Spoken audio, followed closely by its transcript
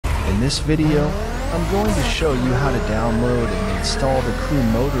this video, I'm going to show you how to download and install the Crew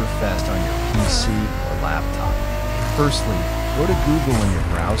Motorfest on your PC or laptop. Firstly, go to Google in your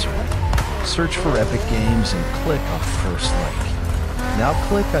browser, search for Epic Games and click on the first link. Now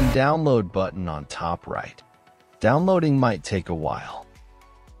click on Download button on top right. Downloading might take a while.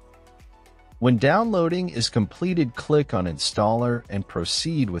 When downloading is completed, click on Installer and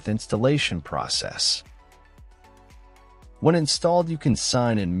proceed with installation process. When installed, you can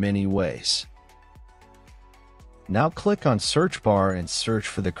sign in many ways. Now click on Search bar and search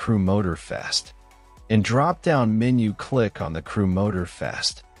for the Crew Motorfest. In drop-down menu, click on the Crew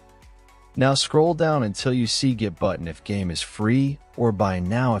Motorfest. Now scroll down until you see Get button if game is free or Buy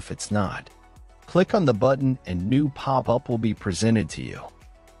Now if it's not. Click on the button and new pop-up will be presented to you.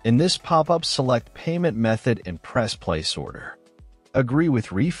 In this pop-up, select Payment Method and press Place Order. Agree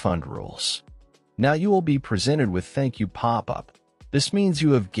with refund rules. Now you will be presented with Thank You pop-up. This means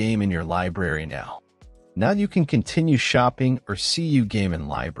you have game in your library now. Now you can continue shopping or see you game in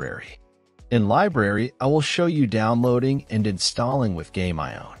library. In library, I will show you downloading and installing with game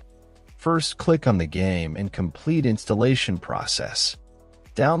I own. First, click on the game and complete installation process.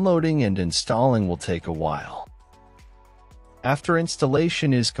 Downloading and installing will take a while. After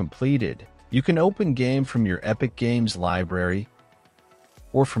installation is completed, you can open game from your Epic Games library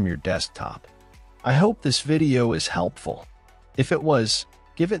or from your desktop. I hope this video is helpful. If it was,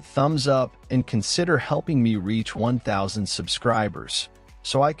 give it thumbs up and consider helping me reach 1,000 subscribers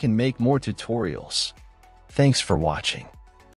so I can make more tutorials. Thanks for watching.